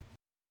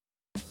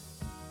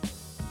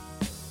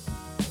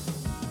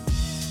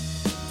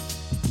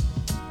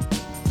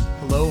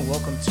Hello and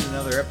welcome to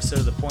another episode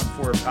of the Point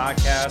Forward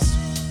Podcast.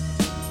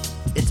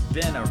 It's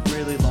been a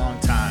really long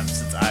time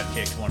since I've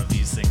kicked one of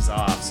these things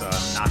off, so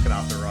I'm knocking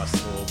off the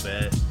rust a little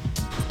bit.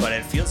 But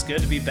it feels good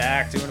to be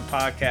back doing a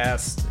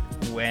podcast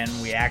when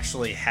we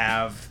actually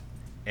have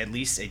at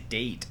least a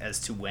date as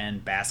to when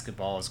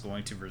basketball is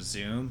going to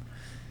resume.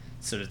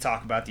 So to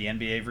talk about the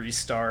NBA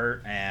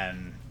restart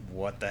and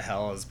what the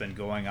hell has been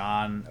going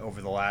on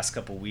over the last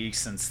couple weeks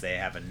since they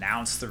have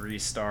announced the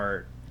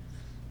restart,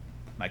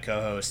 my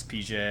co-host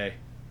PJ,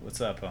 what's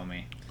up,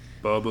 homie?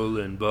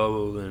 Bubbling,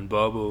 bubbling,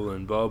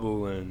 bubbling,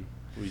 bubbling.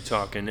 We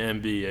talking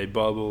NBA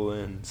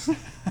bubbling.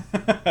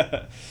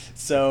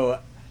 So,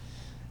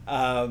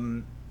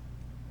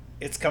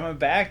 it's coming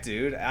back,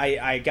 dude.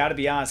 I gotta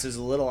be honest, it's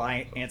a little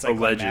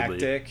anticlimactic.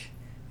 Allegedly.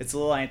 It's a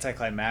little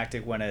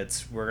anticlimactic when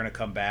we're gonna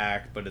come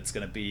back, but it's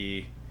gonna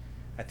be,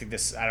 I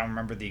don't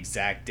remember the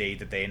exact date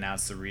that they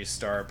announced the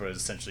restart, but it was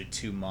essentially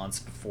 2 months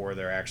before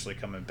they're actually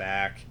coming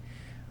back.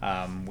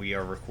 We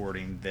are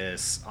recording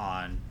this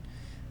on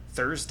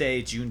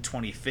Thursday, June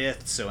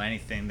 25th, so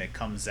anything that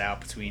comes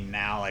out between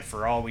now, like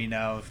for all we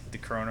know,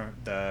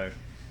 the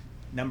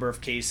number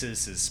of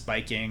cases is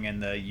spiking in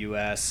the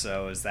U.S.,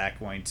 so is that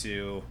going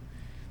to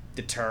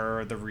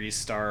deter the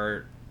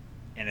restart?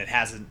 And it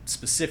hasn't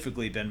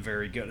specifically been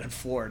very good in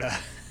Florida,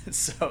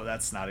 so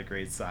that's not a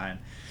great sign.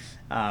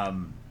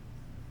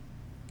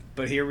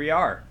 But here we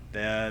are.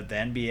 The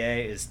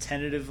NBA is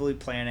tentatively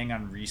planning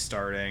on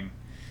restarting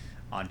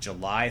on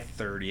July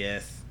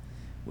 30th,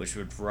 which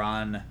would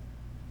run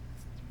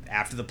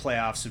after the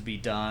playoffs would be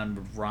done,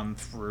 would run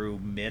through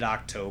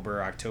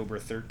mid-October. October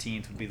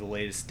 13th would be the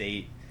latest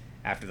date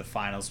after the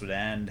finals would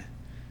end.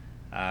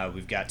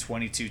 We've got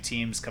 22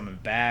 teams coming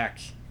back,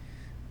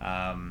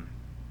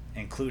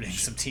 including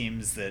some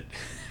teams that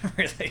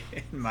really,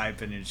 in my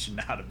opinion, should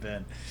not have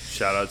been.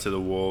 Shout out to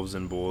the Wolves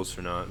and Bulls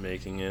for not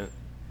making it.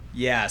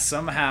 Yeah,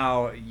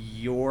 somehow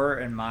your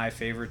and my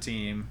favorite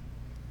team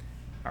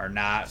are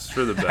not, it's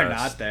for the best. Are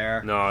not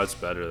there. No, it's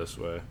better this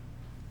way.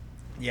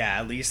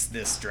 Yeah, at least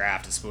this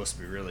draft is supposed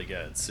to be really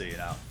good, so,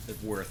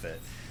 it's worth it.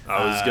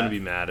 I was going to be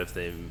mad if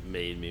they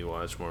made me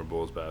watch more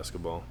Bulls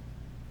basketball.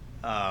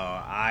 Oh,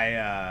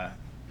 I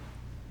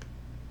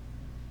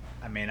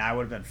mean, I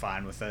would have been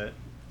fine with it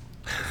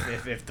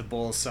if the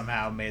Bulls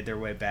somehow made their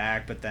way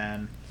back, but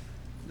then...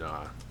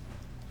 Nah.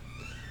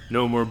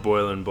 No more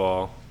boiling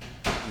ball.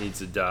 Needs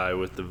to die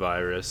with the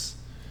virus.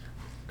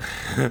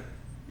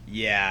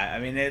 Yeah, I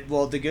mean,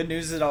 the good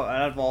news out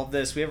of all of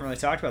this, we haven't really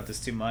talked about this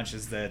too much,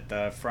 is that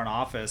the front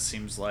office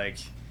seems like...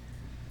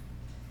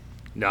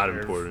 Not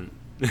important.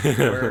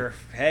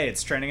 Hey,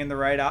 it's trending in the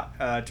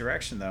right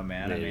direction, though,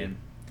 man. Maybe. I mean,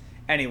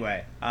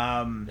 anyway.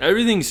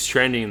 Everything's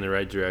trending in the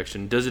right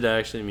direction. Does it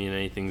actually mean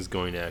anything's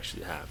going to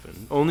actually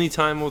happen? Only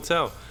time will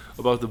tell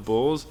about the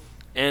Bulls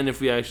and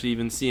if we actually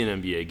even see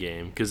an NBA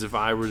game. Because if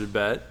I were to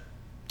bet,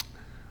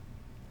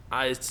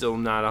 I'm still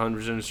not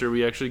 100% sure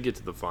we actually get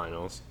to the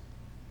finals.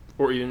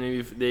 Or even maybe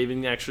if they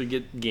even actually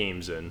get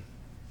games in.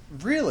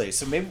 Really?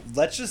 So maybe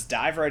let's just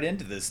dive right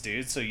into this,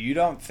 dude. So you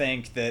don't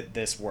think that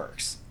this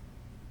works?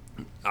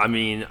 I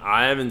mean,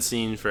 I haven't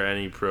seen for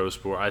any pro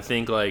sport. I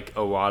think like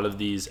a lot of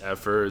these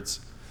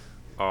efforts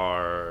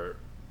are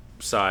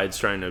sides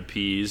trying to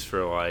appease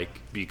for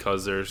like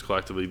because there's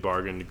collectively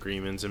bargained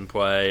agreements in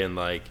play, and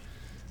like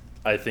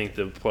I think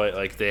the play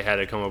like they had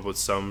to come up with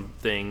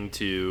something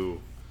to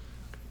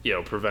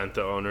prevent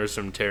the owners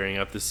from tearing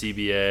up the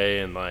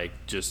CBA and like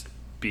just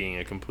being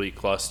a complete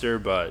cluster.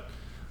 But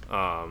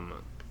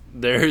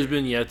there has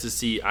been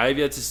I've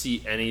yet to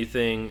see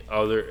anything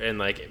other, and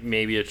like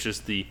maybe it's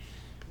just the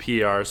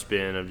PR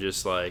spin of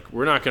just like,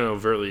 we're not going to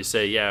overtly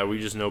say, yeah, we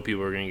just know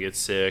people are going to get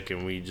sick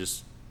and we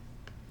just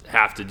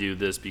have to do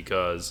this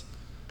because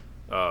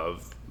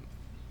of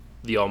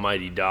the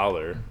almighty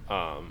dollar,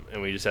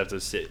 and we just have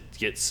to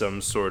get some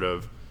sort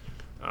of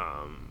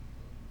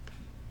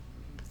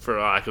for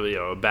lack of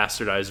a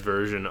bastardized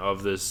version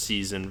of this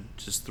season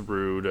just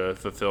through to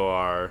fulfill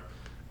our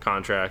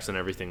contracts and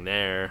everything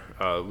there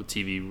with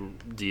TV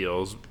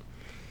deals.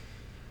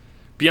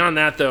 Beyond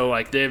that, though,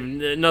 like they have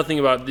nothing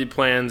about the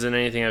plans and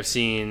anything I've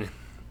seen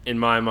in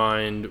my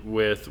mind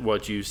with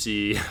what you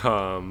see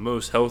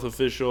most health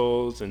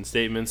officials and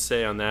statements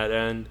say on that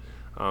end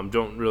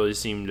don't really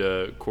seem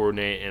to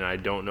coordinate, and I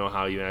don't know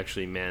how you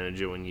actually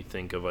manage it when you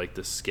think of like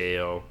the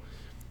scale,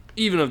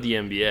 even of the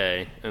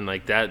NBA and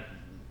like that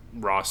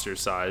roster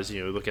size.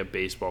 Look at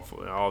baseball,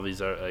 all these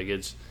are like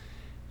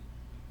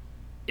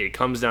it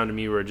comes down to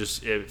me where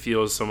it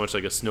feels so much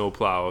like a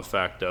snowplow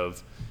effect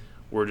of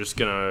we're just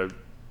gonna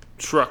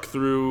truck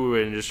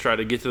through and just try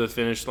to get to the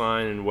finish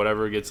line, and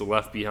whatever gets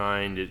left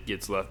behind, it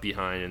gets left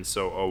behind, and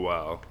so oh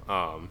well.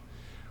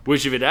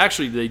 Which if it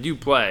actually they do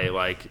play,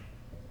 like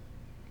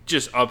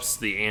just ups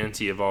the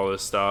ante of all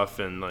this stuff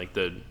and like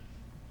the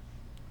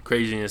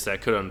craziness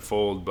that could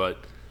unfold. But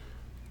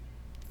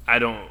I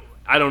don't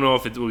know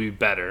if it will be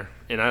better,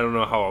 and I don't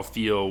know how I'll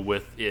feel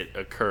with it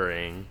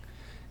occurring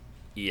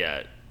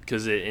yet.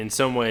 Because in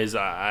some ways,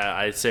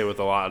 I'd say with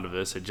a lot of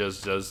this, it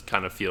just does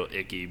kind of feel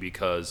icky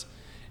because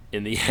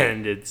in the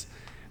end,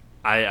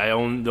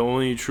 The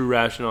only true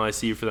rationale I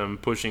see for them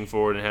pushing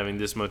forward and having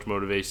this much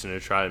motivation to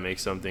try to make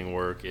something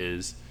work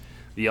is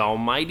the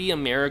almighty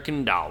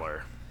American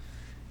dollar.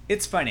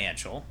 It's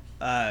financial.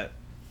 I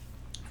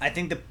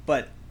think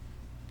the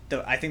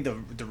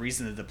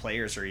reason that the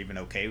players are even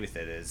okay with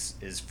it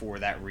is for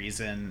that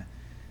reason,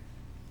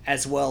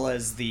 as well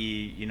as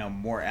the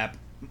more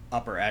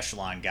upper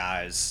echelon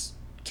guys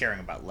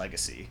caring about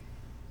legacy.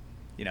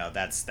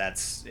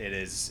 It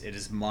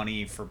is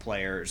money for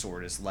players,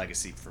 or it is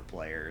legacy for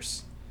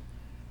players.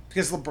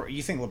 Because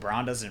you think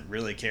LeBron doesn't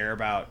really care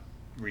about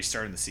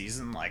restarting the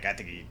season? Like, I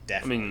think he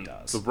definitely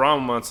does.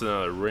 LeBron wants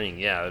another ring.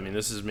 Yeah,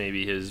 this is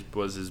maybe his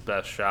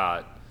best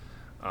shot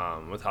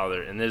with how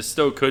they're, and it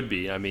still could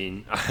be.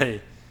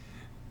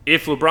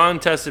 If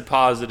LeBron tested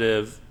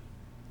positive,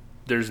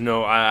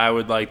 I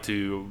would like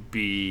to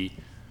be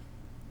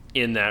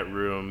in that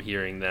room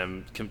hearing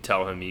them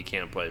tell him he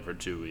can't play for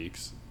 2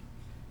 weeks.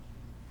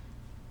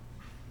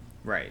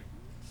 Right.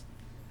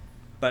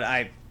 But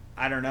I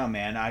don't know,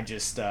 man. I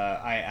just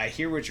I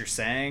hear what you're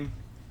saying.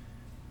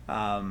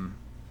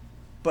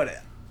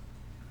 But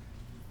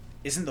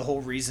isn't the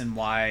whole reason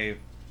why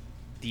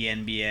the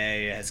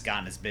NBA has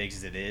gotten as big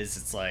as it is,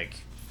 it's like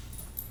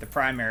the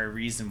primary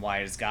reason why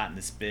it's gotten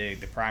this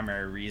big, the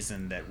primary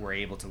reason that we're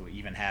able to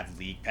even have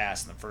League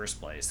Pass in the first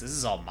place, this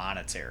is all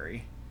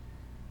monetary.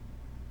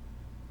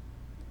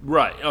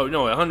 Right. Oh,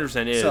 no,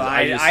 100% is. So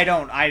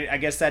I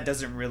guess that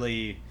doesn't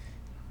really...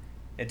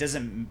 It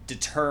doesn't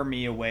deter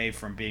me away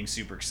from being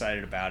super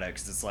excited about it,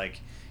 because it's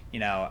like,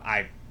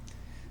 at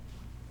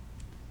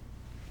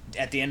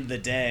the end of the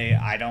day,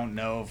 I don't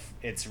know if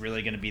it's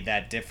really going to be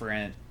that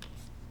different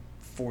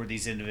for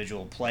these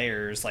individual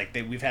players. Like,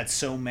 we've had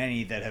so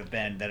many that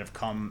have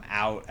come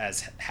out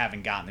as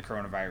having gotten the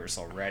coronavirus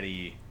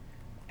already,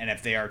 and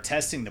if they are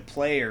testing the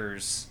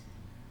players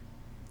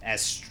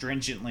as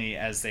stringently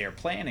as they are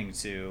planning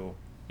to,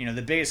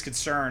 the biggest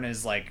concern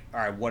is like, all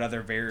right, what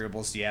other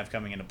variables do you have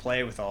coming into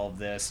play with all of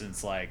this? And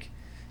it's like,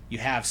 you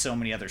have so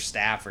many other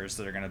staffers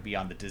that are going to be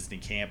on the Disney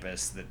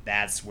campus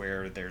that's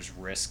where there's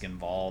risk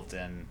involved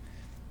in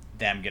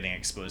them getting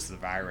exposed to the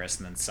virus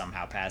and then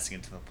somehow passing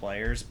it to the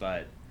players.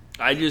 But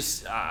I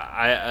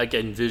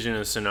envision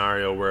a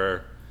scenario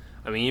where,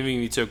 even if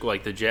you took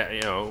like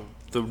the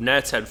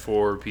Nets had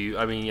 4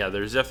 people.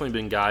 There's definitely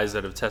been guys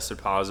that have tested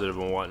positive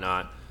and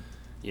whatnot,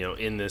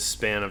 in this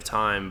span of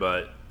time,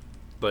 but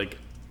like,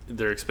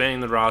 they're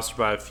expanding the roster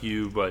by a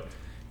few, but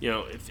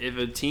if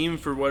a team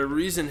for whatever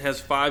reason has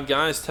 5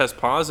 guys test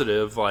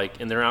positive,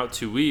 and they're out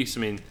 2 weeks,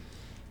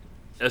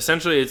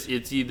 essentially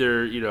it's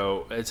either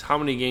it's how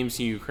many games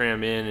can you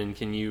cram in, and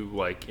can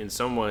you in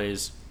some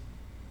ways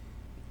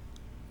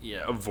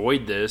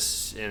avoid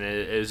this, and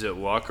is it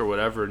luck or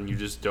whatever, and you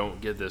just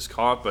don't get this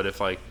caught. But if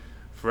for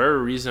whatever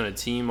reason a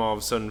team all of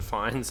a sudden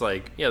finds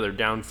they're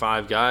down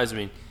 5 guys,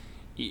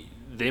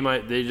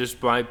 they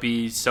just might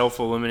be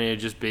self-eliminated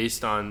just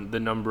based on the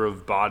number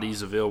of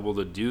bodies available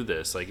to do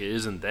this. It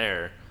isn't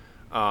there,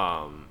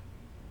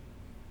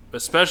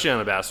 especially on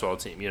a basketball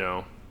team.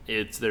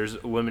 There's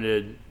a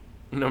limited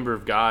number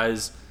of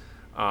guys,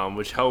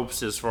 which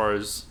helps as far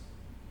as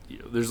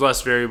there's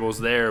less variables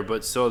there,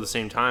 but still at the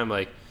same time,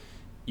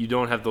 you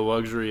don't have the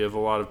luxury of a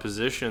lot of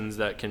positions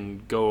that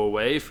can go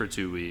away for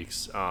 2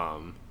 weeks.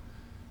 Well,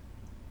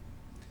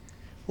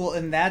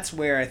 and that's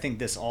where I think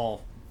this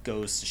all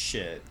goes to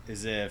shit,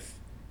 is if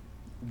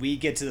we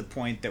get to the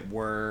point that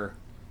we're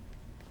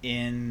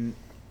in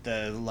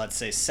the, let's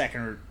say,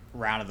 second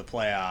round of the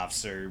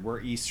playoffs, or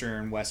we're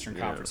Eastern, Western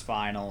Conference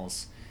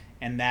Finals,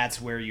 and that's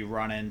where you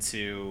run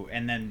into,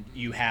 and then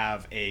you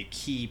have a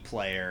key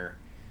player.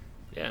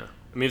 Yeah.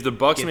 If the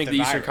Bucks make the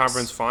Eastern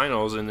Conference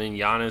Finals and then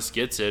Giannis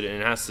gets it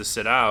and has to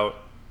sit out,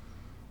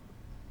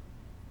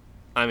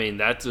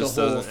 that just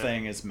the whole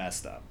thing is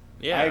messed up.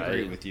 Yeah, I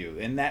agree with you,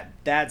 and that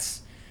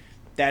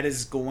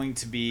is going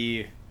to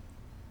be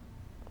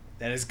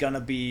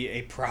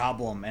a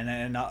problem.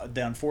 And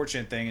the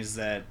unfortunate thing is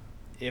that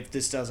if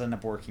this does end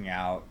up working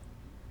out,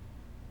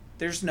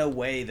 there's no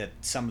way that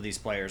some of these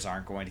players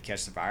aren't going to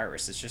catch the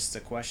virus. It's just a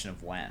question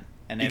of when.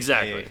 And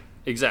exactly.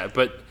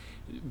 But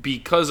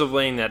because of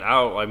laying that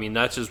out,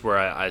 that's just where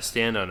I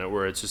stand on it,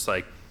 where it's just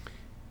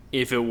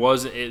if it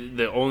wasn't,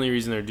 the only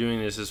reason they're doing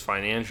this is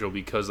financial,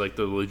 because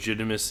the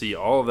legitimacy,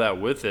 all of that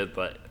with it,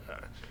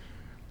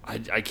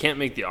 I can't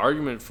make the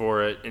argument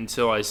for it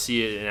until I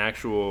see it in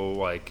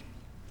actual,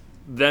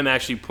 them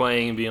actually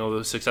playing and being able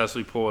to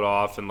successfully pull it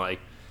off. And,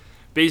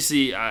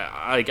 basically,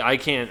 I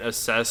can't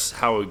assess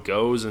how it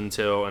goes and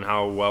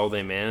how well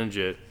they manage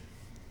it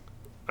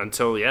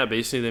until,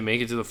 basically they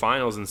make it to the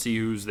finals and see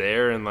who's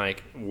there and,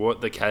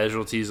 what the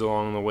casualties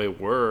along the way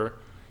were,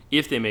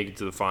 if they make it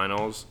to the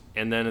finals.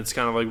 And then it's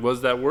kind of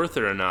was that worth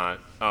it or not?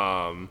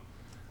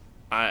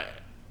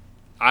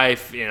 I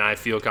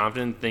feel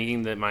confident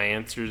thinking that my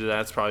answer to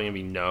that's probably going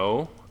to be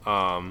no.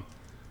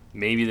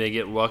 Maybe they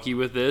get lucky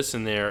with this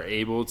and they're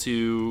able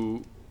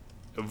to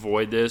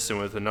avoid this, and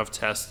with enough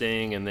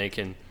testing, and they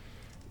can,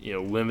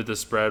 limit the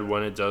spread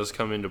when it does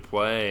come into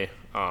play.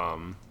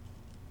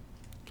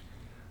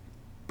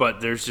 But but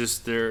there's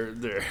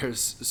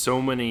so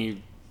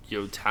many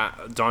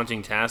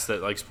daunting tasks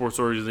that like sports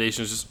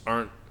organizations just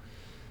aren't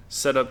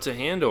set up to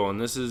handle, and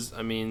this is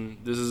an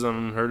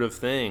unheard of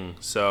thing.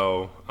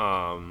 So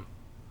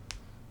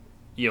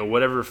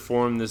whatever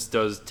form this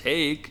does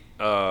take,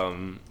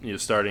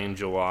 starting in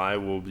July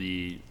will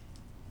be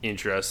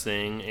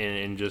interesting,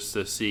 and just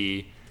to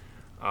see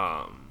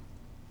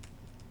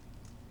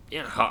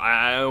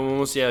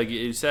like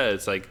you said,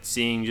 it's like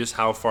seeing just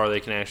how far they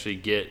can actually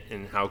get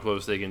and how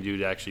close they can do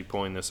to actually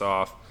pulling this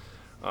off.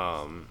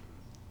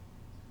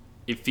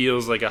 It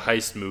feels like a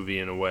heist movie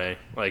in a way,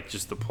 like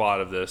just the plot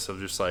of this, of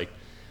just like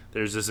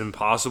there's this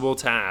impossible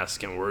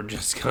task and we're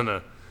just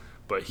gonna,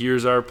 but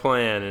here's our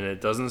plan, and it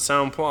doesn't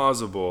sound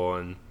plausible,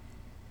 and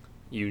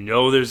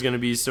there's gonna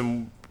be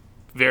some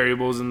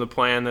variables in the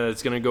plan that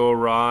it's gonna go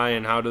awry,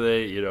 and how do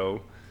they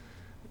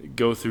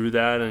go through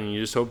that, and you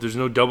just hope there's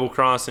no double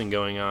crossing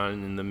going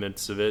on in the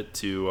midst of it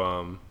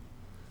to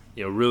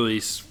really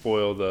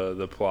spoil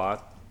the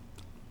plot.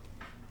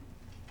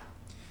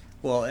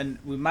 Well, and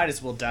we might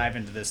as well dive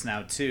into this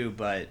now too,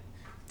 but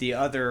the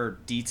other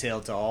detail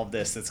to all of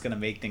this that's going to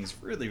make things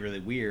really, really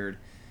weird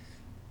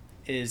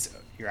is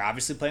you're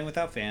obviously playing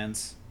without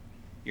fans.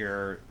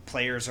 Your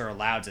players are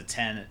allowed to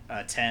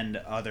attend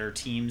other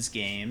teams'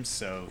 games,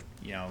 so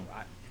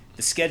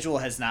the schedule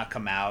has not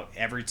come out.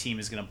 Every team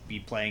is going to be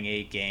playing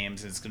 8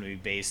 games. It's going to be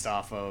based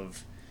off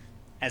of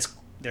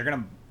they're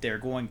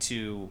going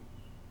to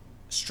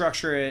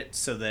structure it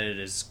so that it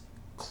is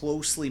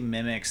closely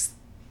mimics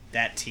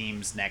that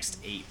team's next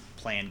 8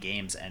 planned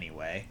games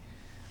anyway.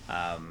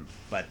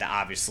 But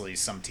obviously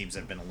some teams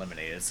have been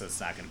eliminated, so it's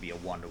not going to be a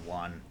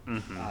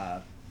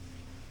 1-to-1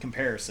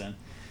 comparison.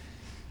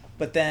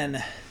 But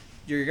then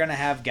you're going to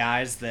have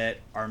guys that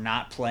are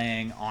not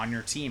playing on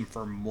your team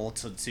for a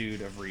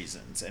multitude of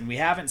reasons. And we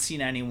haven't seen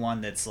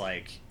anyone that's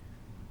like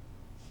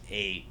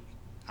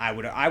I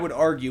would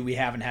argue we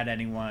haven't had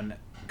anyone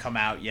come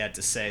out yet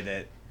to say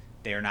that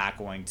they're not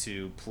going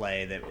to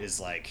play that is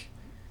like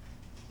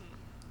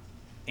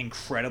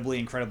incredibly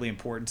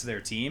important to their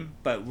team,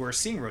 but we're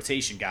seeing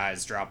rotation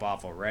guys drop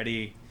off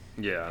already.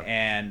 Yeah.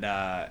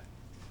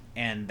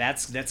 And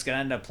that's going to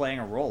end up playing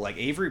a role. Like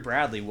Avery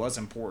Bradley was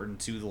important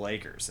to the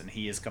Lakers, and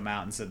he has come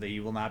out and said that he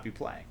will not be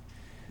playing.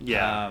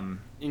 Yeah. And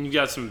you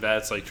got some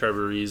vets like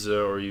Trevor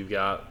Ariza, or you've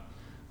got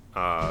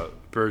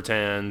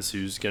Bertans,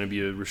 who's going to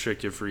be a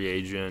restricted free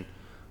agent.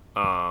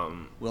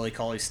 Willie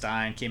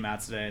Cauley-Stein came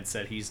out today and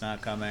said he's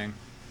not coming,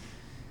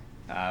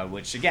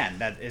 which again,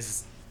 that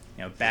is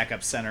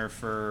backup center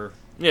for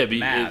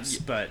Mavs.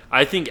 But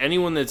I think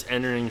anyone that's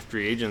entering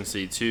free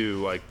agency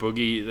too, like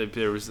Boogie,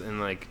 there was, and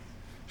like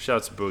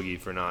shouts Boogie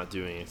for not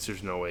doing it.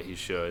 There's no way he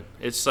should.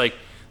 It's like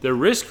the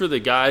risk for the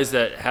guys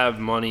that have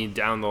money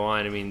down the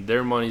line. I mean,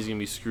 their money's gonna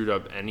be screwed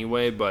up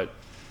anyway, but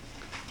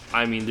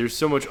I mean, there's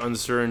so much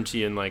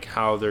uncertainty in like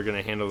how they're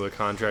gonna handle their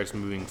contracts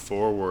moving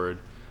forward.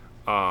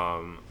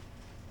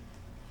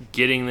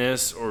 Getting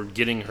this or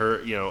getting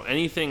hurt,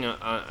 anything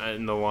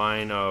in the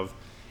line of,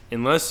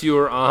 unless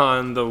you're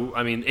on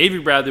Avery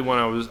Bradley one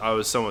I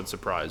was somewhat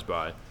surprised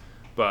by.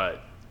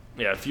 But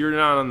yeah, if you're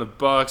not on the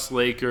Bucks,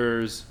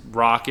 Lakers,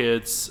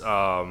 Rockets,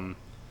 or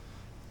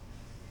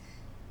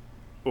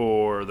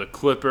the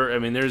Clipper,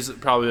 there's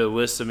probably a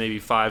list of maybe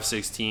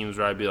 5-6 teams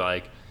where I'd be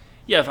like,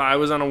 yeah, if I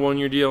was on a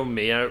 1-year deal,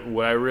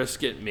 would I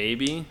risk it?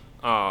 Maybe.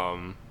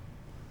 But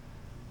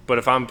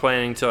if I'm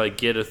planning to like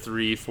get a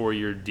 3-4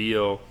 year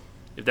deal,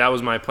 if that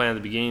was my plan at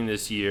the beginning of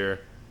this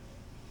year,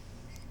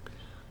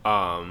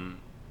 I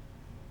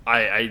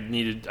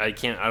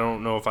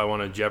don't know if I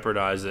want to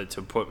jeopardize it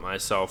to put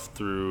myself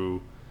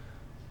through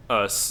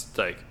a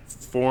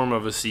form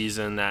of a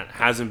season that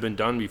hasn't been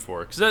done before.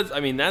 Because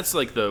that's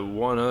like the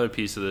one other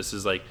piece of this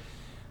is like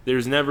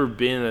there's never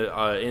been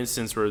an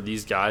instance where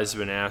these guys have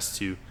been asked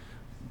to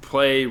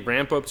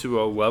ramp up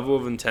to a level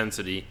of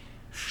intensity,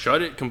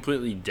 shut it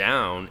completely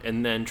down,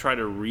 and then try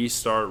to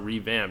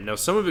revamp. Now,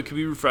 some of it could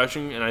be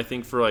refreshing, and I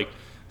think for like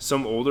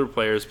some older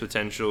players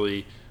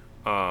potentially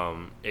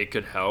it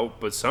could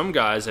help. But some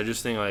guys, I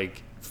just think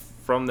like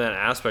from that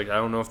aspect, I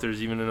don't know if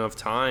there's even enough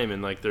time,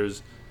 and like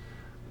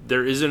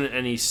there isn't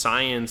any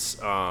science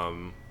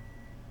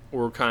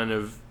or kind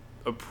of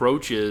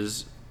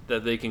approaches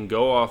that they can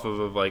go off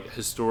of like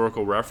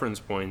historical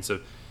reference points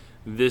of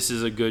this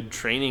is a good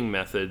training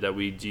method that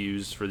we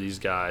use for these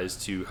guys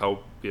to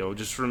help,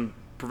 just from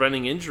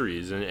preventing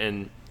injuries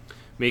and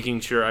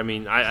making sure.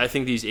 I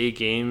think these 8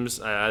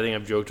 games, I think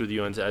I've joked with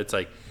you on, it's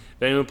like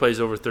if anyone plays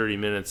over 30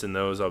 minutes in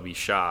those, I'll be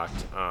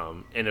shocked.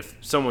 And if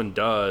someone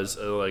does,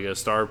 like a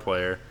star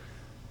player,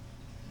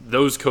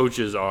 those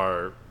coaches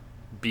are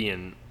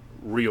being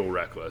real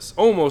reckless,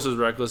 almost as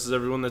reckless as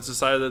everyone that's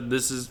decided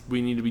that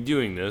we need to be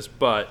doing this.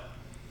 But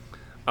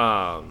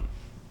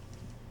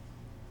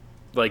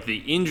like the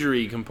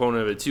injury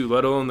component of it too,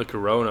 let alone the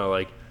corona,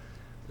 like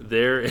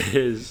there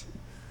is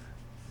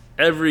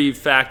every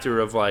factor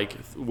of like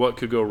what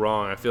could go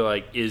wrong, I feel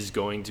like is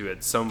going to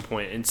at some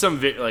point in some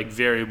like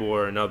variable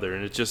or another,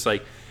 and it's just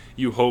like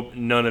you hope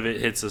none of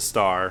it hits a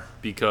star,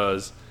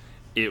 because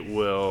it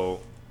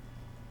will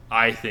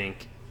I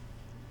think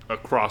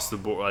across the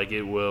board, like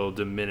it will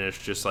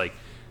diminish just like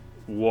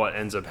what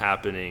ends up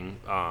happening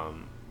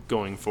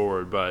going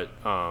forward. But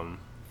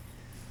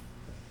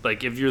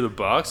like if you're the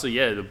Bucks, so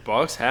yeah, the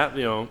Bucks have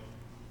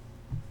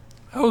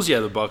hells yeah,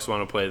 the Bucks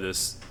want to play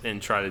this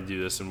and try to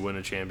do this and win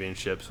a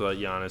championship so that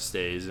Giannis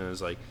stays and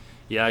is like,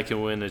 yeah, I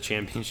can win a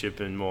championship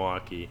in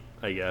Milwaukee,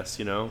 I guess,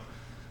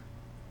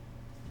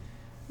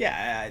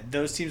 Yeah,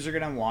 those teams are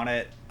going to want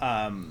it.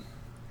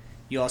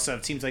 You also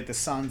have teams like the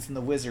Suns and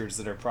the Wizards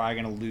that are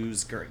probably going to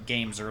lose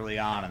games early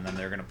on, and then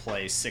they're going to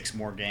play 6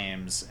 more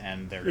games,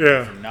 and they're going to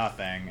go for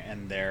nothing.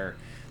 And they're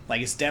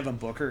like, is Devin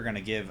Booker going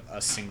to give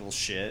a single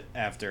shit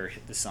after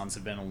the Suns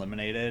have been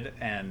eliminated,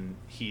 and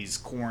he's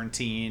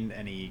quarantined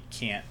and he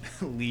can't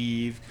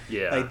leave?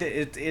 Yeah, like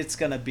it's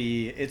going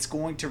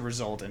to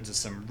result into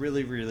some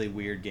really, really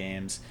weird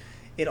games.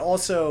 It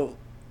also,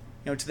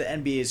 to the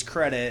NBA's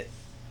credit,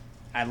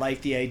 I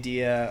like the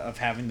idea of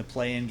having the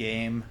play-in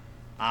game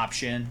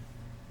option.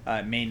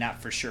 It may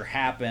not for sure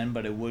happen,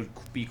 but it would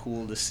be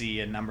cool to see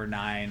a number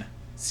 9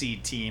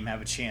 seed team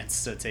have a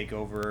chance to take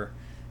over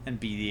and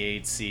be the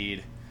 8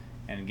 seed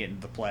and get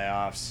into the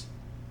playoffs.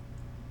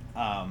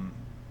 And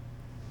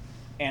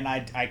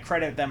I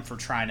credit them for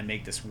trying to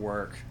make this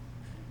work.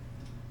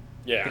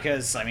 Yeah.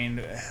 Because, I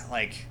mean,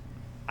 like,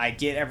 I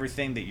get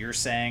everything that you're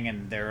saying,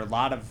 and there are a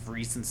lot of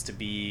reasons to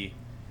be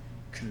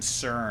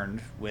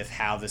concerned with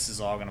how this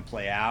is all going to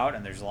play out,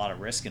 and there's a lot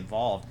of risk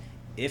involved.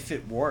 If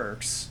it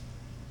works,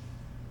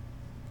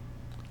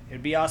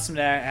 it'd be awesome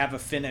to have a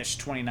finished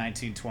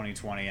 2019-2020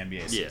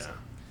 NBA season. Yeah.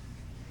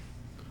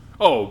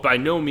 Oh, by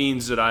no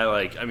means did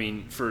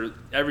for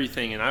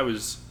everything, and I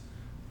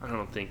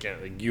don't think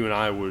like you and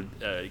I would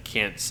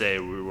can't say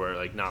we were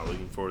like not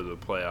looking forward to the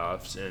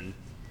playoffs, and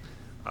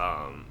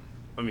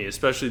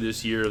especially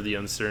this year of the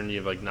uncertainty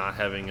of like not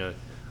having a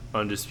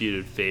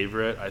undisputed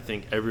favorite. I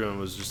think everyone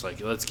was just like,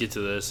 let's get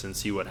to this and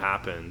see what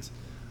happens.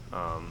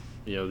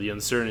 The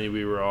uncertainty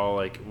we were all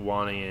like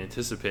wanting and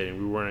anticipating,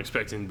 we weren't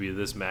expecting to be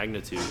this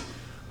magnitude.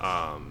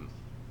 At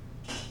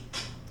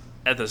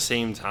the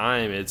same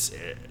time,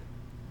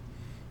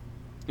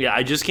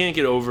 I just can't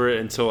get over it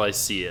until I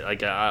see it.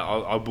 Like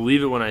I'll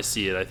believe it when I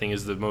see it, I think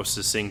is the most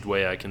succinct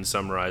way I can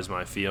summarize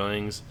my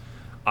feelings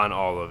on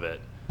all of it.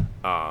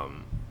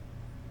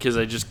 Because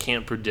I just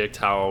can't predict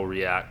how I'll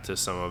react to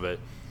some of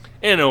it.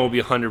 And it will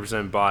be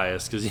 100%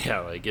 biased because,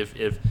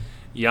 if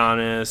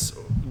Giannis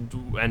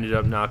ended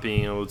up not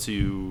being able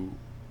to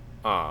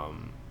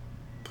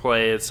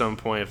play at some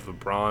point, if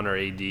LeBron or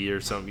AD or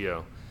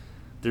something,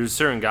 there's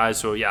certain guys.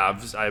 So,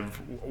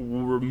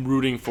 I'm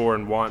rooting for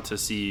and want to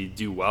see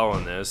do well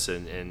in this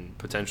and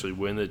potentially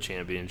win the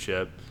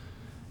championship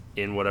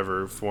in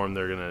whatever form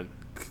they're going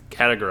to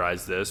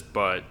categorize this.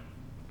 But,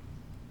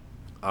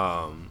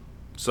 so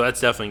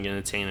that's definitely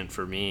going to taint it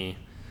for me.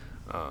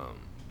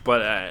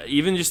 But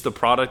even just the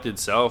product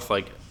itself,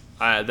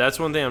 that's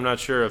one thing I'm not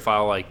sure if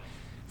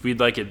if we'd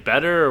like it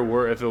better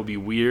or if it'll be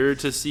weird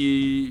to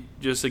see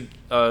just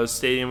a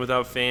stadium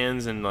without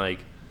fans. And I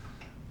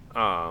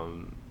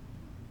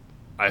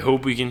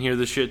hope we can hear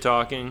the shit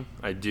talking.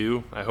 I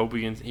do. I hope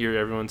we can hear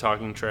everyone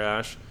talking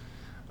trash.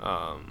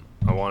 I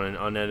want an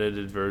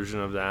unedited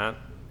version of that.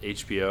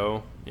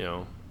 HBO,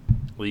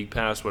 League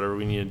Pass, whatever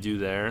we need to do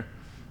there.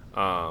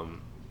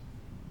 I'm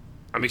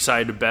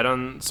excited to bet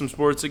on some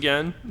sports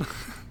again.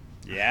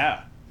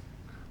 Yeah.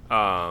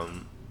 There'll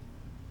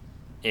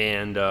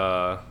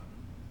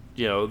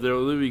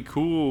be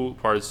cool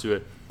parts to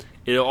it.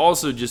 It'll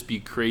also just be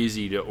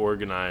crazy to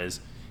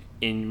organize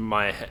in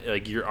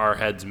our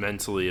heads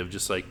mentally of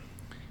just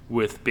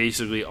with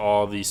basically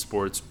all these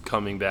sports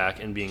coming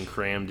back and being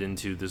crammed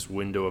into this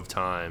window of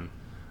time.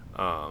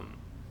 I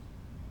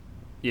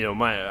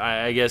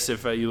guess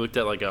if you looked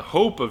at a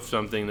hope of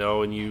something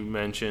though, and you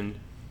mentioned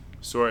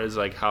sort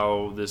of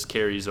how this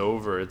carries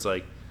over, it's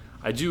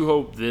I do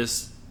hope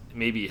this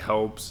maybe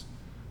helps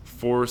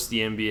force the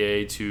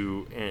NBA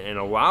to and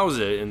allows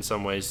it in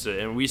some ways to,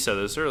 and we said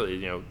this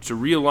earlier, to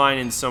realign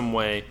in some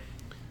way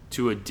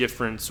to a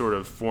different sort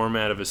of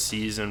format of a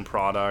season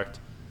product,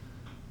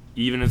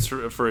 even if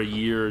it's for a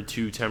year or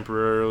two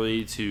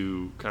temporarily,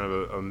 to kind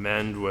of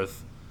amend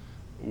with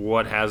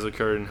what has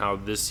occurred and how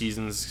this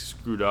season's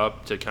screwed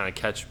up to kind of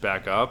catch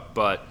back up.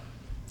 But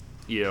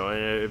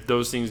and if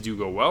those things do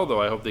go well,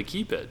 though, I hope they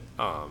keep it.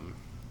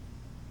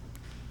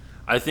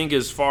 I think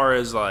as far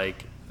as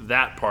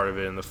that part of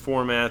it and the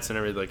formats and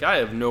everything, I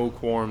have no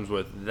qualms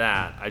with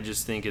that. I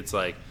just think it's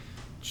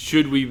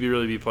should we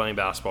really be playing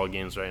basketball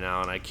games right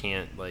now? And I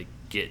can't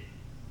get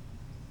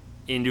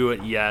into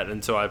it yet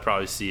until I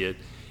probably see it.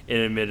 And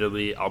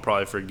admittedly, I'll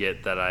probably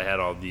forget that I had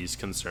all these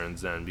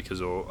concerns then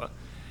because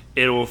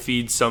it will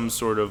feed some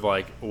sort of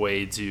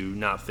way to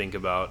not think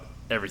about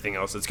everything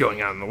else that's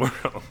going on in the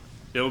world.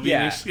 It'll be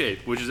an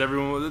escape, which is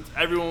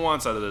everyone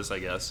wants out of this, I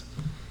guess.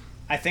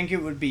 I think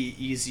it would be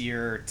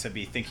easier to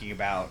be thinking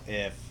about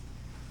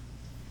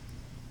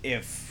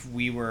if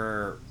we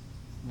were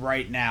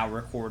right now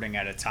recording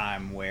at a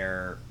time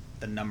where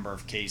the number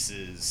of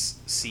cases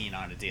seen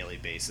on a daily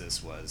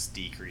basis was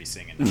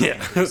decreasing and yeah.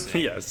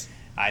 increasing. Yes.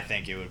 I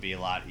think it would be a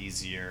lot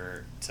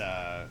easier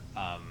to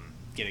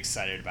get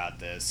excited about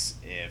this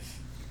if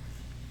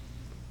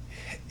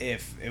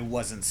it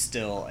wasn't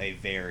still a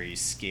very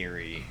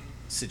scary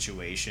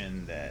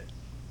situation that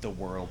the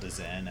world is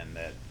in and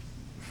that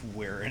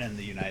we're in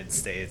the United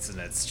States, and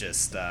it's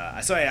just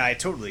so I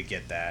totally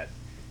get that.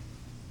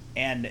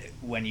 And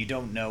when you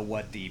don't know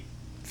what the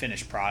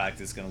finished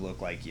product is going to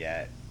look like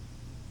yet,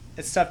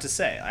 it's tough to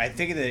say. I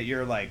think that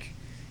you're like,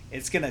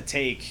 it's going to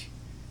take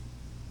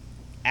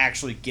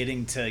actually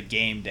getting to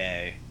game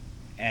day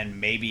and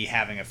maybe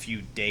having a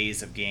few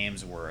days of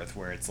games worth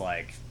where it's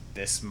like,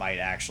 this might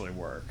actually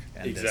work,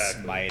 and this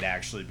might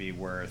actually be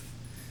worth.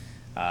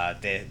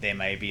 They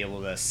might be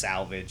able to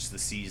salvage the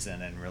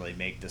season and really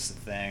make this a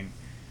thing.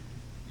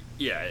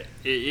 Yeah,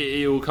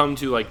 it will come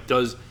to like,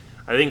 I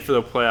think for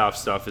the playoff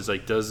stuff is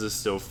like, does this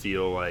still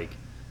feel like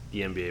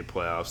the NBA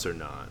playoffs or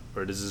not,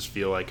 or does this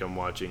feel like I'm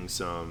watching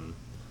some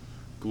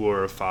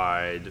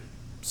glorified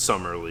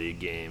summer league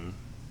game?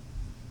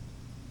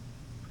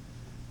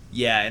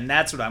 Yeah, and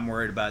that's what I'm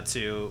worried about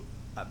too.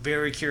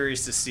 Very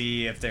curious to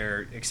see if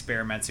they're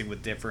experimenting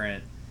with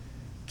different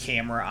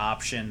camera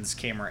options,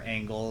 camera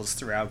angles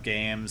throughout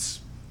games.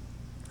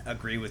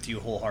 Agree with you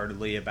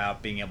wholeheartedly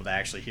about being able to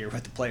actually hear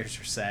what the players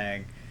are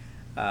saying.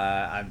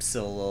 I'm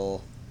still a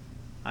little.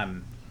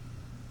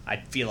 I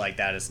feel like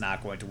that is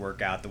not going to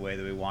work out the way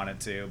that we want it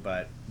to,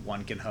 but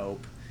one can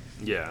hope.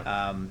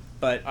 Yeah.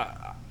 But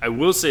I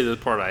will say the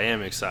part I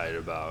am excited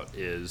about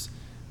is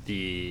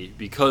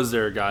because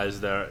there are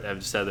guys that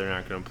have said they're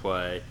not going to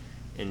play,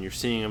 and you're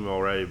seeing them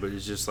already, but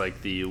it's just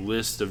like the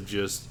list of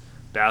just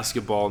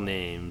basketball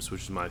names,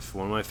 which is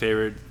one of my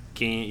favorite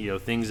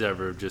things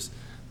ever. Just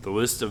the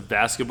list of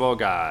basketball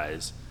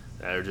guys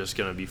that are just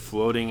going to be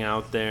floating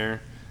out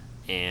there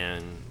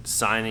and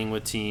signing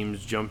with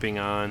teams, jumping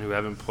on who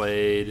haven't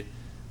played,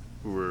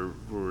 who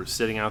are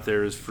sitting out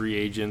there as free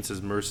agents,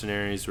 as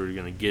mercenaries who are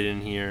going to get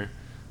in here.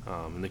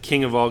 And the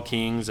king of all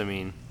kings, I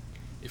mean,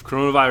 if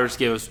coronavirus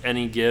gave us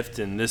any gift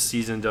and this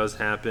season does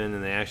happen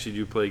and they actually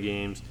do play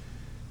games,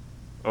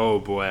 oh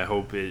boy, I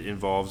hope it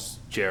involves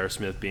J.R.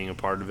 Smith being a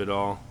part of it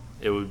all.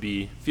 It would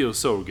feel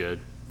so good.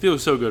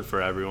 Feels so good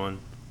for everyone.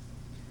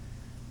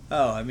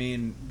 Oh, I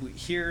mean,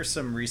 here are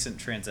some recent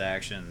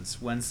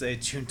transactions. Wednesday,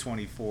 June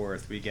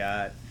 24th, we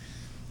got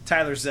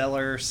Tyler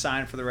Zeller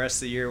signed for the rest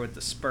of the year with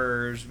the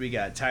Spurs. We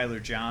got Tyler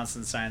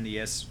Johnson signed the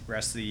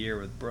rest of the year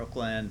with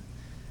Brooklyn.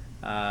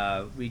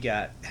 We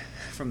got,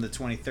 from the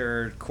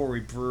 23rd, Corey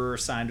Brewer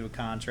signed to a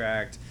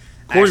contract.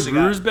 Corey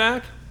Brewer's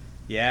back?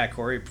 Yeah,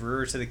 Corey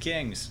Brewer to the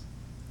Kings.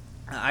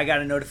 I got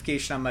a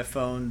notification on my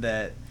phone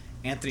that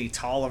Anthony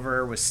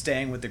Tolliver was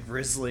staying with the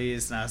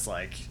Grizzlies, and I was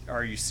like,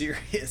 are you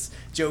serious?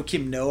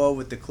 Joakim Noah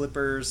with the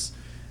Clippers,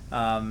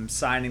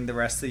 signing the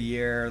rest of the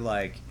year.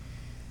 Like,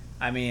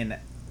 I mean,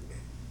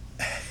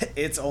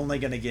 it's only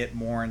going to get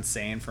more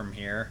insane from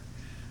here.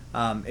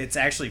 It's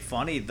actually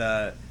funny,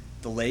 the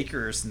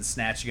Lakers and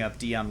snatching up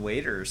Dion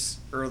Waiters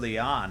early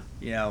on.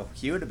 You know,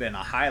 he would have been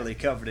a highly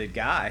coveted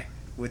guy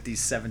with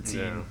these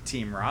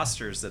 17-team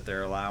rosters that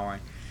they're allowing.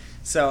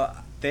 So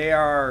they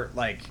are,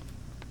 like,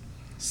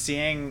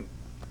 seeing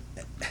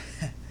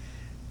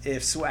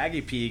if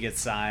Swaggy P gets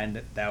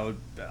signed,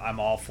 I'm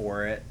all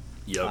for it.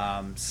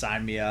 Yep.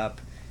 Sign me up.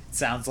 It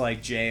sounds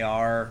like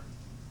JR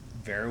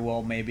very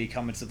well may be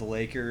coming to the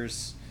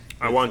Lakers.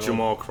 I want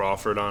Jamal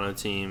Crawford on a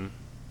team.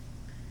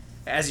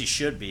 As he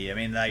should be. I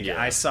mean,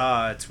 I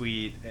saw a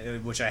tweet,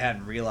 which I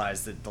hadn't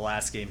realized, that the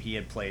last game he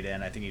had played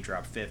in, I think he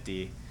dropped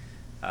 50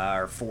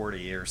 or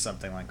 40 or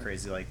something like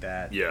crazy like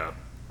that. Yeah.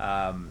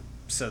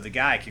 So the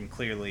guy can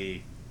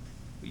clearly,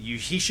 he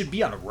should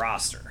be on a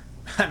roster.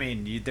 I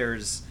mean,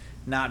 there's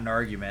not an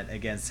argument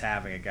against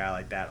having a guy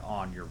like that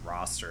on your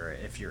roster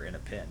if you're in a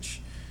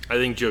pinch. I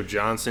think Joe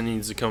Johnson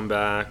needs to come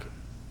back.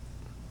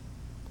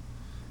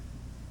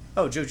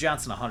 Oh, Joe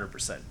Johnson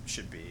 100%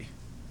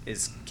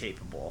 is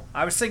capable.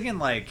 I was thinking,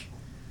 like,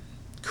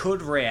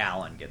 could Ray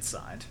Allen get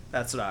signed?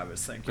 That's what I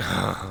was thinking.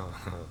 I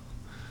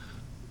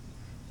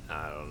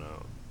don't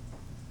know.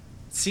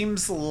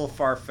 Seems a little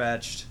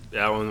far-fetched.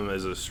 That one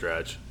is a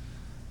stretch.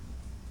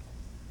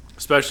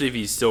 Especially if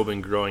he's still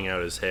been growing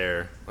out his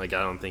hair. Like,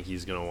 I don't think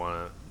he's going to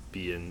want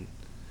to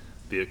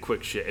be a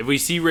quick shave. If we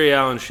see Ray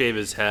Allen shave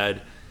his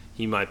head,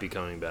 he might be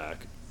coming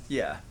back.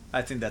 Yeah,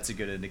 I think that's a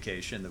good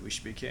indication that we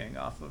should be keying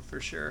off of for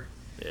sure.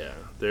 Yeah,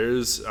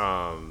 there's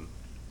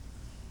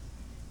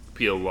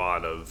be a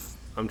lot of...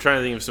 I'm trying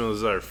to think of some of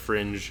those other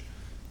fringe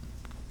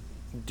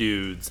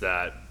dudes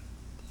that...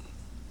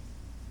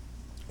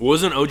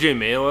 Wasn't OJ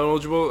Mayo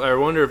eligible? I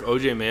wonder if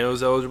OJ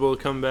Mayo's eligible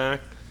to come back.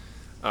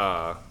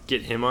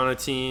 Get him on a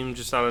team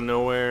just out of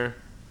nowhere.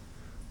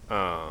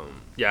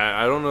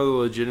 Yeah, I don't know the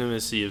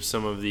legitimacy of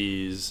some of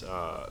these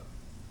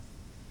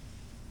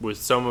with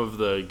some of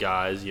the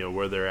guys, you know,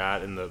 where they're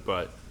at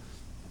but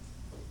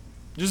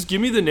just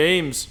give me the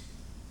names.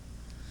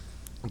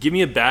 Give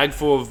me a bag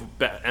full of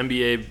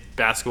NBA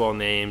basketball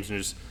names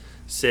and just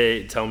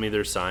tell me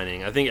they're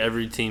signing. I think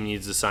every team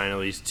needs to sign at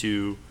least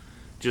 2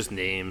 just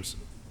names.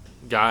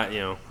 Guy, you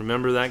know,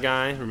 remember that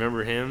guy?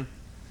 Remember him?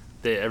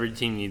 Every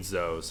team needs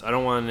those. I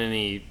don't want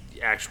any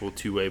actual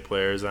two-way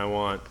players. I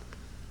want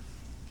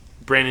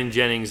Brandon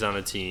Jennings on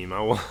a team. I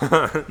want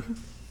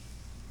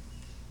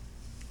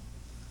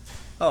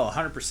Oh,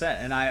 100%.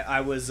 And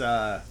I was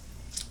Robbie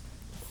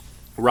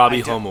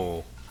I don't-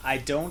 Hummel. I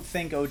don't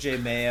think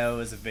OJ Mayo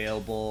is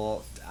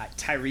available.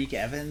 Tyreek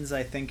Evans,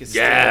 I think, is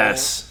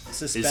Yes. still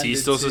suspended. Is he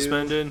still too.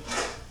 suspended?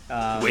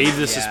 Waive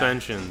the Yeah.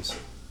 suspensions.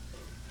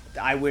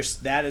 I wish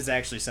that is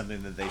actually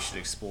something that they should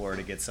explore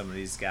to get some of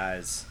these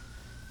guys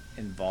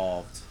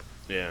involved.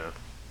 Yeah.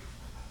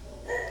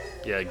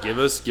 Yeah, give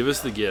us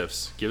the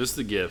gifts. Give us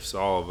the gifts,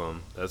 all of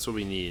them. That's what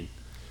we need.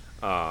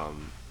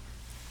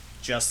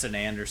 Justin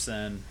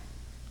Anderson,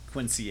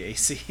 Quincy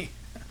Acey.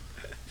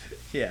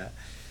 Yeah.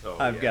 Oh,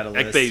 I've yeah. got a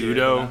list. Ekpe here,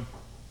 Udo. you know.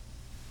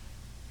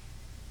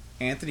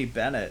 Anthony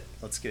Bennett.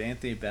 Let's get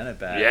Anthony Bennett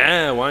back.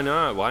 Yeah, why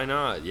not? Why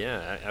not?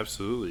 Yeah,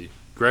 absolutely.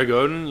 Greg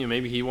Oden,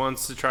 maybe he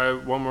wants to try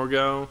one more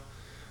go.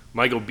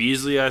 Michael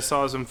Beasley, I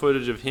saw some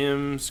footage of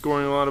him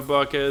scoring a lot of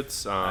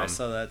buckets. I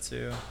saw that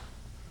too.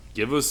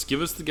 Give us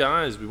the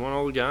guys. We want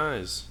all the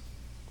guys.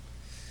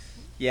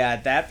 Yeah,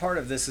 that part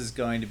of this is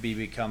going to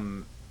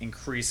become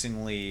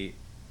increasingly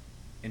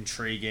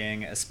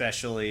intriguing,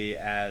 especially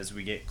as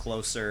we get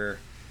closer,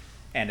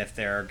 and if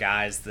there are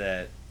guys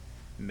that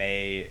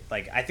may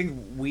I think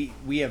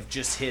we have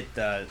just hit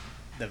the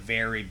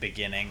very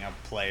beginning of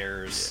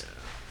players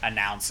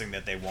announcing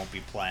that they won't be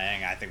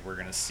playing. I think we're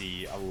going to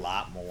see a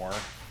lot more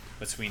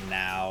between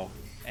now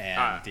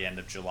and the end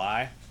of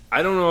July.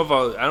 I don't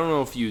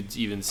know if you'd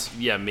even.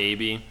 Yeah,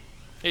 maybe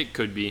it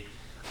could be.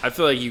 I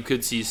feel like you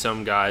could see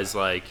some guys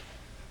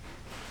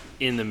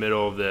in the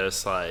middle of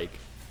this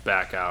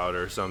back out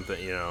or something.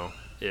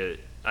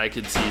 I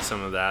could see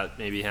some of that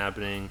maybe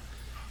happening,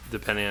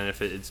 depending on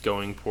if it's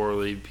going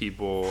poorly.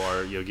 People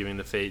are giving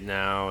the fate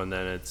now, and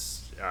then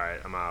it's all right.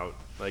 I'm out.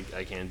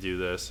 I can't do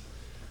this.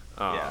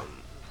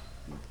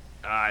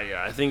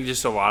 I think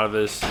just a lot of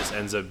this just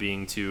ends up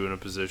being in a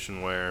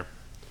position where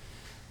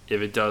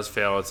if it does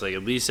fail, it's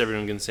at least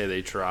everyone can say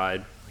they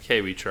tried.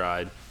 Hey, we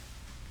tried,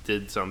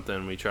 did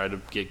something. We tried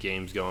to get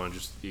games going,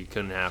 just it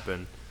couldn't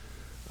happen,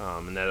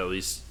 and that at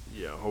least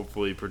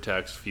hopefully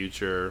protects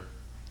future,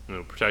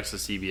 protects the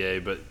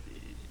CBA. But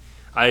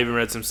I even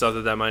read some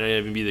stuff that might not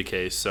even be the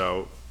case.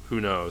 So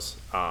who knows?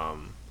 I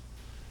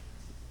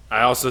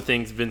also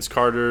think Vince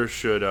Carter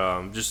should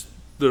just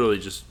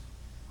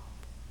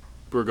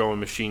we're going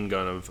machine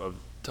gun of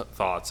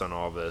thoughts on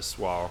all this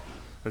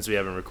since we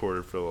haven't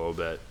recorded for a little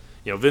bit.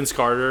 Vince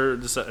Carter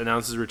just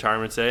announced his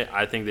retirement today.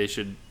 I think they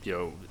should,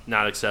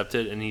 not accept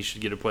it, and he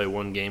should get to play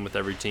one game with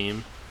every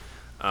team.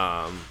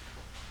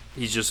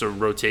 He's just a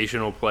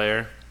rotational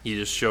player. He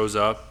just shows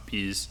up.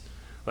 He's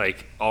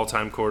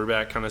all-time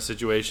quarterback kind of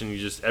situation. You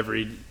just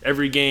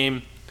every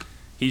game,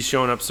 he's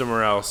showing up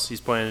somewhere else.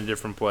 He's playing in a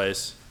different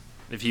place,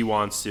 if he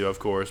wants to, of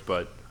course.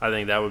 But I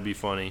think that would be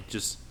funny.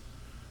 Just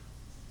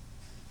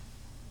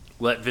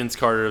let Vince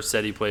Carter have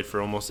said he played for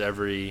almost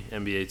every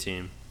NBA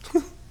team.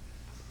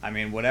 I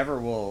mean, whatever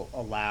will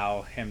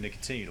allow him to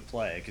continue to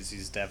play, because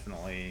he's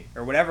definitely,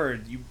 or whatever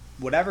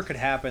could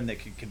happen that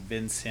could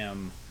convince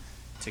him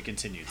to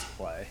continue to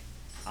play.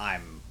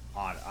 I'm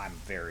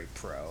very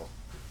pro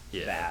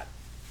that,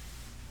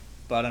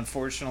 but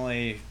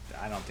unfortunately,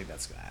 I don't think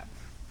that's gonna happen.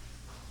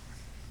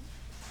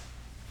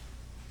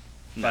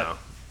 No,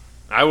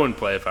 I wouldn't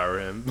play if I were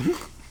him.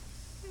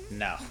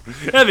 No.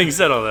 Having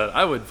said all that,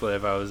 I would play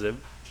if I was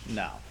him.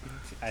 No,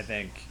 I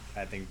think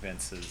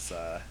Vince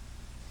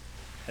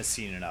has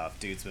seen enough.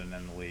 Dude's been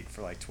in the league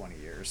for 20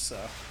 years, so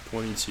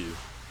 22.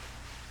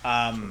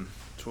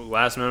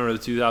 Last member of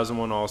the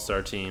 2001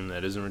 All-Star team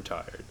that isn't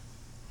retired.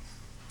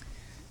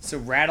 So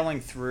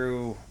rattling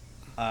through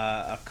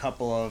a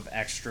couple of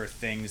extra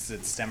things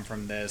that stem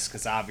from this,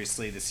 because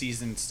obviously the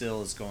season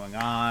still is going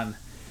on.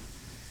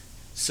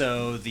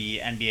 So the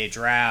NBA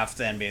draft,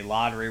 the NBA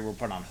lottery were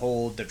put on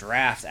hold. The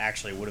draft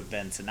actually would have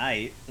been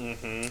tonight.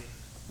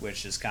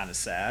 Which is kind of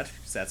sad,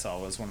 because that's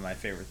always one of my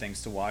favorite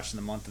things to watch in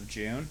the month of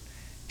June.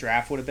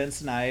 Draft would have been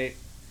tonight,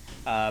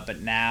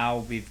 but now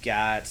we've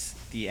got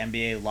the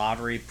NBA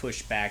lottery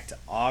pushed back to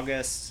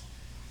August.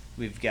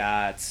 We've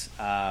got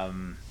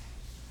the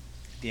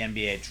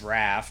NBA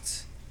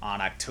draft on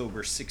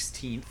October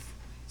 16th,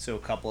 so a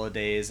couple of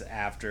days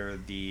after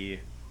the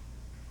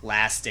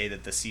last day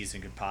that the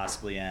season could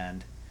possibly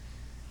end.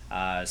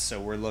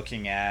 So we're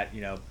looking at,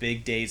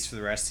 big dates for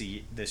the rest of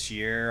this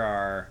year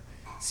are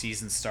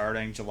season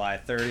starting July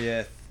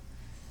 30th.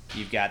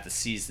 You've got the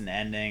season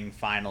ending,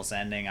 finals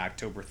ending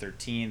October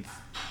 13th.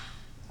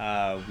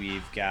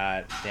 We've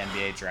got the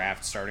NBA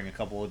draft starting a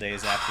couple of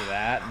days after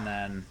that, and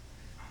then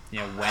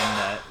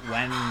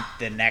when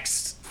the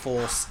next full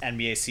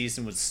NBA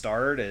season would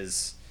start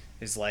is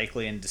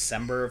likely in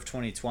December of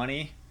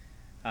 2020.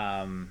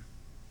 But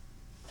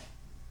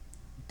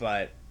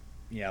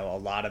a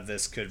lot of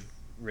this could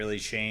really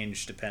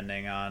change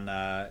depending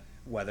on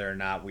whether or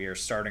not we are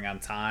starting on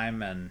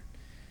time, and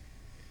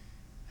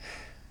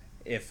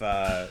if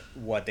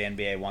what the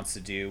NBA wants to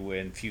do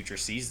in future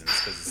seasons,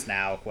 because it's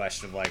now a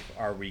question of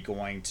are we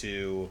going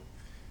to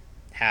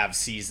have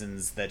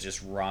seasons that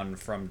just run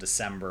from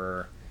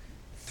December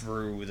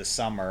through the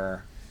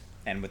summer,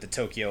 and with the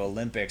Tokyo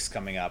Olympics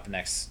coming up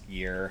next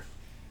year,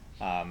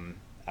 I'm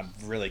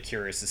really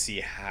curious to see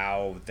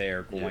how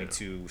they're going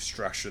to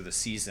structure the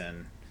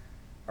season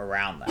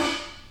around that.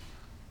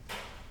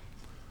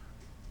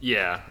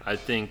 Yeah, I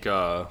think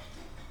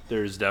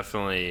there's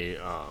definitely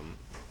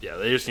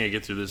they just need to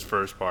get through this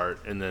first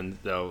part, and then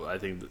they'll, I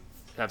think,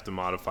 have to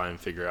modify and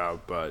figure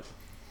out. But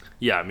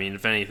yeah, I mean,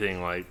 if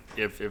anything, like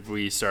if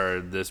we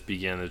started this,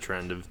 began the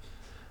trend of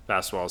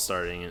basketball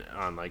starting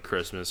on like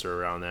Christmas or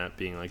around that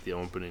being like the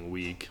opening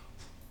week,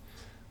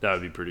 that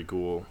would be pretty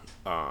cool.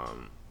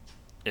 And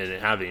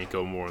having it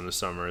go more in the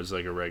summer as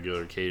like a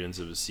regular cadence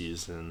of a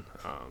season.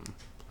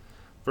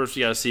 First,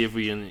 we got to see if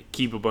we can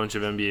keep a bunch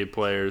of NBA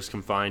players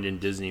confined in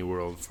Disney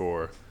World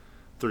for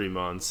 3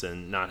 months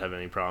and not have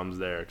any problems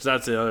there. Because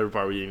that's the other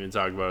part we didn't even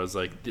talk about, is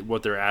like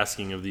what they're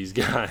asking of these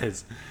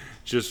guys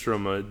just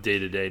from a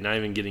day-to-day, not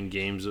even getting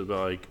games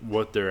about like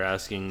what they're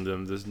asking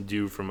them to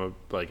do from a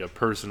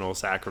personal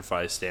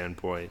sacrifice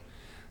standpoint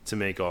to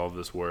make all of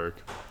this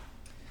work.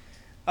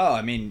 Oh,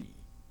 I mean,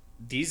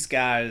 these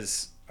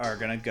guys are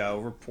going to go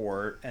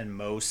report, and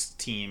most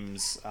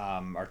teams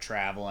are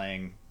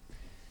traveling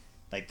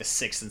like the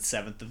 6th and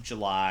 7th of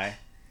July.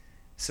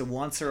 So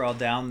once they're all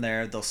down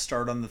there, they'll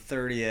start on the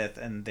 30th,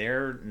 and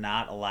they're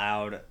not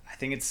allowed. I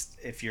think it's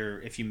if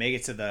you make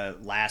it to the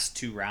last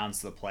 2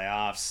 rounds of the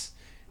playoffs,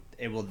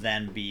 it will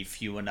then be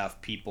few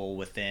enough people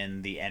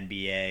within the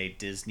NBA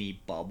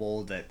Disney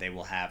bubble that they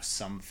will have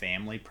some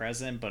family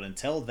present. But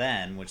until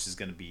then, which is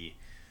going to be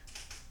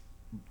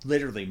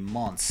literally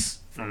months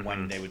from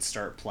when they would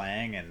start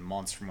playing, and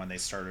months from when they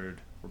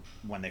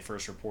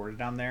first reported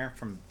down there,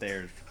 from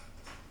there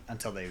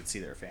until they would see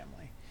their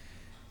family.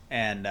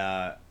 And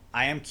I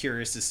am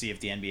curious to see if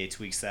the NBA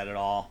tweaks that at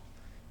all,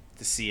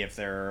 to see if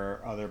there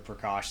are other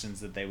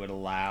precautions that they would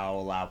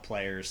allow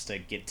players to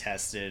get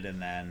tested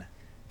and then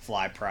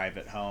fly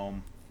private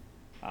home.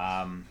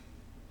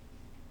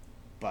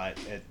 But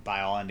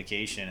by all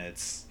indication,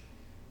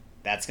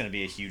 that's going to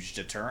be a huge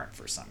deterrent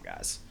for some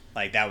guys.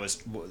 Like, that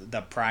was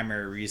the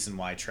primary reason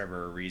why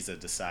Trevor Ariza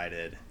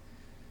decided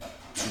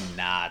to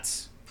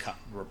not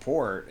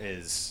report,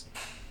 is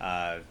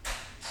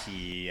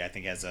he, I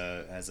think, has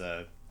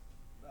a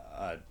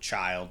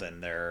child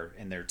in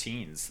their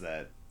teens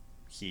that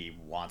he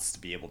wants to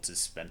be able to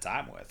spend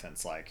time with, and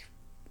it's like,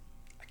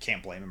 I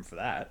can't blame him for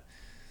that.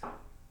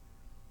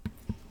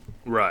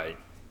 Right.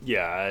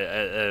 Yeah.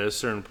 At a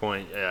certain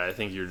point, I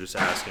think you're just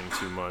asking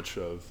too much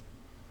of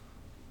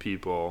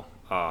people,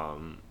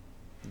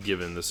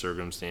 given the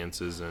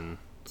circumstances. And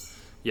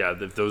yeah,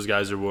 if those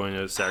guys are willing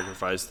to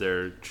sacrifice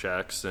their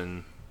checks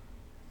and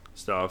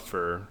stuff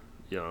for,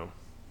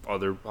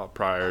 other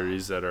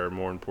priorities that are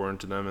more important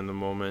to them in the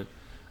moment,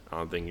 I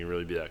don't think you can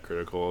really be that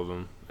critical of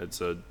them.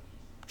 It's a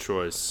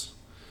choice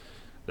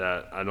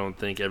that I don't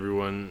think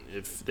everyone,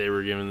 if they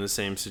were given the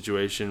same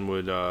situation,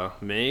 would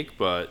make.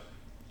 But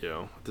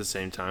at the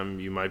same time,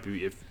 you might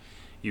be, if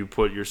you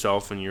put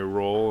yourself in your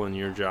role and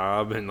your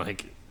job, and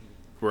like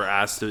were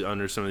asked to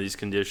under some of these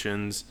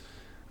conditions,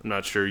 I'm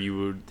not sure you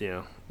would,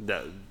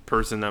 that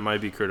person that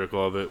might be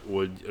critical of it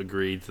would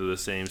agree to the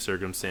same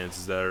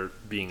circumstances that are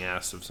being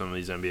asked of some of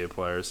these NBA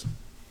players.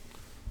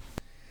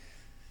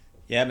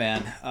 Yeah,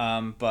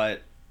 man.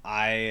 But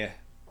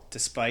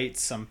despite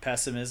some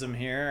pessimism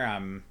here,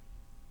 I'm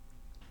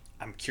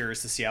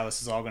curious to see how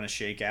this is all going to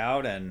shake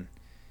out, and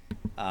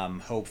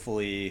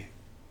hopefully,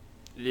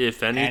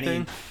 if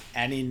anything,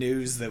 any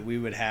news that we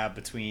would have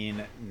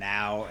between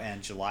now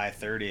and July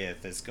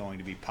 30th is going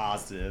to be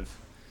positive.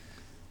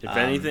 If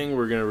anything,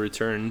 we're going to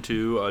return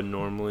to a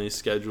normally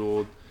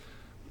scheduled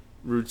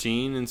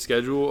routine and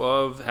schedule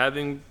of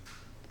having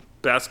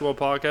basketball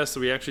podcasts that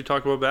we actually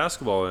talk about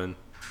basketball in.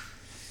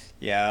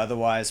 Yeah,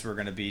 otherwise we're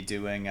going to be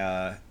doing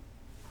a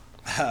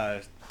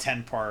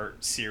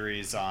 10-part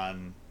series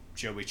on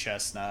Joey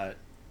Chestnut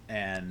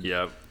and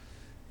yep,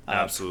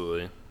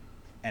 absolutely,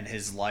 and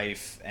his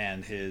life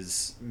and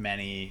his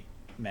many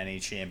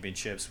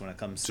championships when it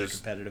comes to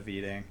competitive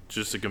eating.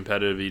 Just a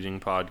competitive eating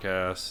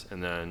podcast,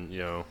 and then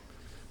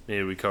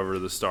maybe we cover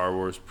the Star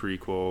Wars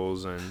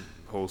prequels and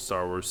whole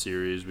Star Wars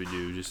series. We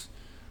do just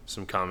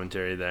some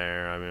commentary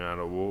there. I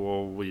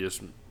mean, we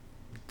just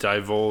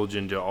divulge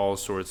into all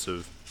sorts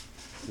of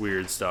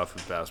weird stuff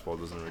if basketball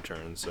doesn't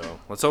return. So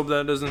let's hope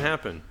that doesn't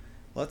happen.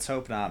 Let's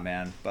hope not,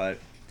 man. But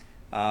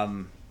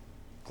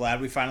glad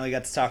we finally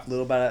got to talk a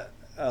little about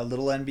a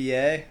little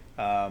NBA.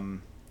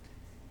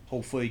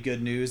 Hopefully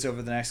good news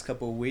over the next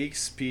couple of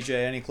weeks. PJ,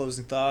 any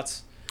closing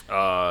thoughts?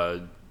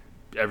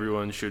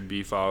 Everyone should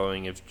be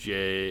following if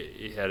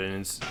Jay had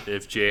an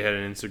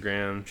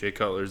Instagram, Jay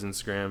Cutler's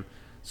Instagram.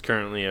 It's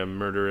currently a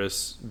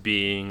murderous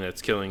being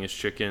that's killing his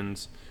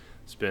chickens.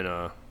 It's been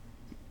a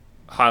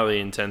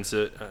highly intense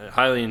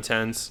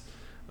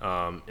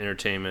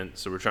entertainment.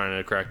 So we're trying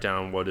to crack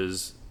down what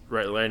is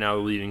right now.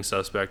 The leading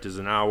suspect is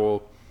an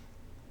owl.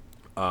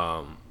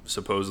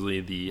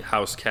 Supposedly the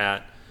house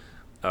cat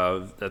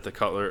that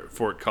the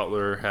Fort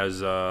Cutler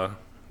has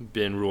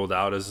been ruled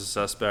out as a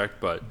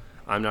suspect, but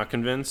I'm not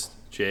convinced.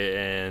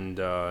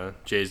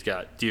 Jay's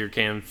got deer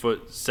cam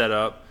foot set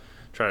up,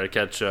 try to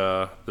catch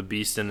the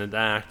beast in the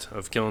act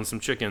of killing some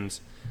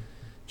chickens.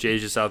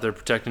 Jay's just out there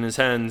protecting his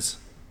hens.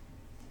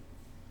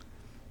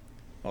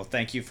 Well,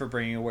 thank you for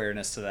bringing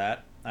awareness to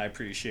that. I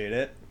appreciate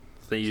it.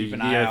 So Keep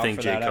an eye out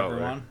for that,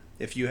 everyone.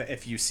 If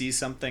you see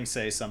something,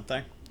 say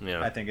something.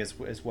 Yeah. I think is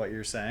what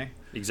you're saying.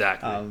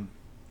 Exactly. All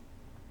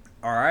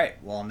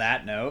right. Well, on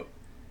that note,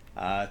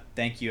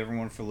 thank you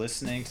everyone for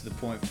listening to The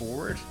Point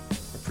Forward.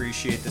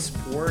 Appreciate the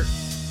support,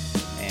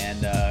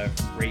 and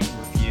rate and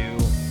review.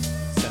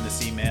 Send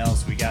us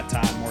emails. We got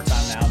more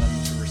time now than